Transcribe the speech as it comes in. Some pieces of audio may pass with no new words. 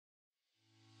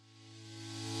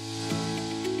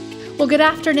Well, good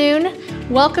afternoon.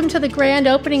 Welcome to the grand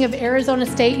opening of Arizona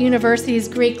State University's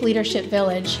Greek Leadership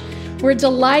Village. We're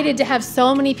delighted to have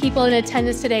so many people in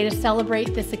attendance today to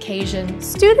celebrate this occasion.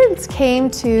 Students came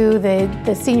to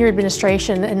the senior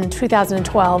administration in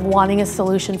 2012 wanting a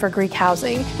solution for Greek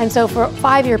housing. And so for a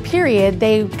 5-year period,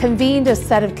 they convened a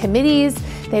set of committees.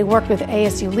 They worked with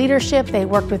ASU leadership, they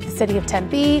worked with the city of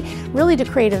Tempe, really to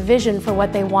create a vision for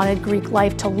what they wanted Greek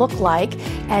life to look like.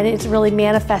 And it's really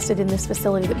manifested in this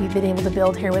facility that we've been able to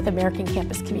build here with American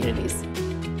Campus Communities.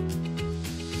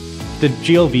 The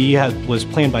GLV was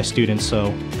planned by students,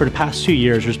 so for the past 2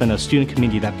 years there's been a student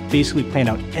committee that basically planned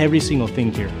out every single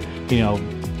thing here. You know,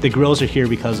 the grills are here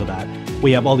because of that.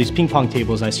 We have all these ping pong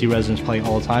tables I see residents play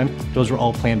all the time. Those were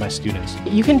all planned by students.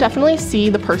 You can definitely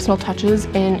see the personal touches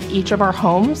in each of our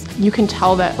homes. You can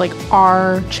tell that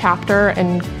our chapter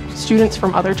and students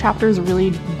from other chapters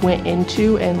really went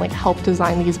into and helped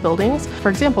design these buildings. For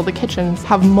example, the kitchens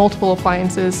have multiple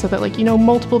appliances so that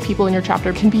multiple people in your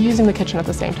chapter can be using the kitchen at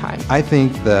the same time. I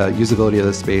think the usability of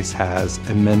the space has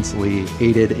immensely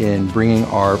aided in bringing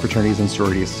our fraternities and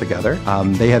sororities together.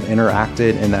 They have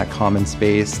interacted in that common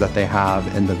space that they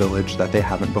have in the village that they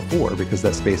haven't before because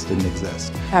that space didn't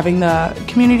exist. Having the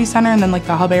community center and then the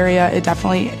hub area, it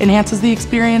definitely enhances the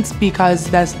experience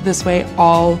because this way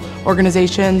all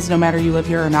organizations, no matter you live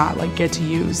here or not, get to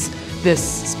use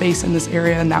this space in this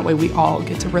area, and that way we all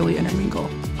get to really intermingle.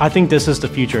 I think this is the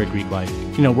future of Greek life.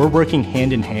 We're working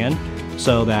hand in hand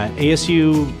so that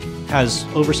ASU has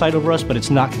oversight over us, but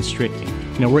it's not constricting.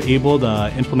 We're able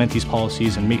to implement these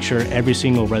policies and make sure every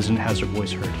single resident has their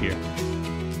voice heard here.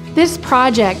 This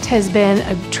project has been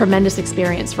a tremendous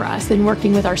experience for us in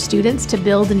working with our students to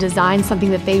build and design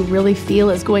something that they really feel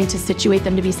is going to situate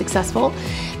them to be successful.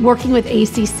 Working with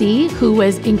ACC, who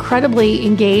was incredibly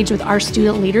engaged with our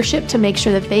student leadership to make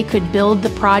sure that they could build the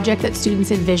project that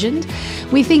students envisioned.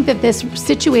 We think that this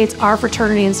situates our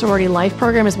fraternity and sorority life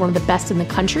program as one of the best in the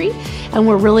country, and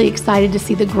we're really excited to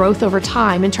see the growth over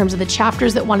time in terms of the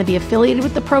chapters that want to be affiliated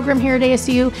with the program here at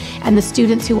ASU and the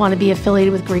students who want to be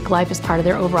affiliated with Greek life as part of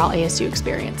their overall ASU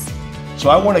experience. So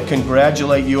I want to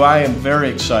congratulate you. I am very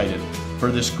excited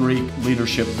for this Greek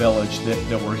Leadership Village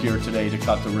that we're here today to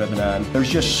cut the ribbon on.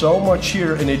 There's just so much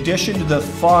here. In addition to the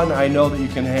fun I know that you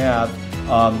can have,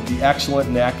 the excellent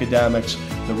in academics,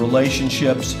 the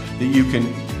relationships that you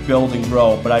can build and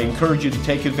grow. But I encourage you to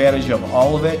take advantage of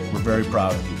all of it. We're very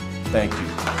proud of you. Thank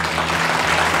you.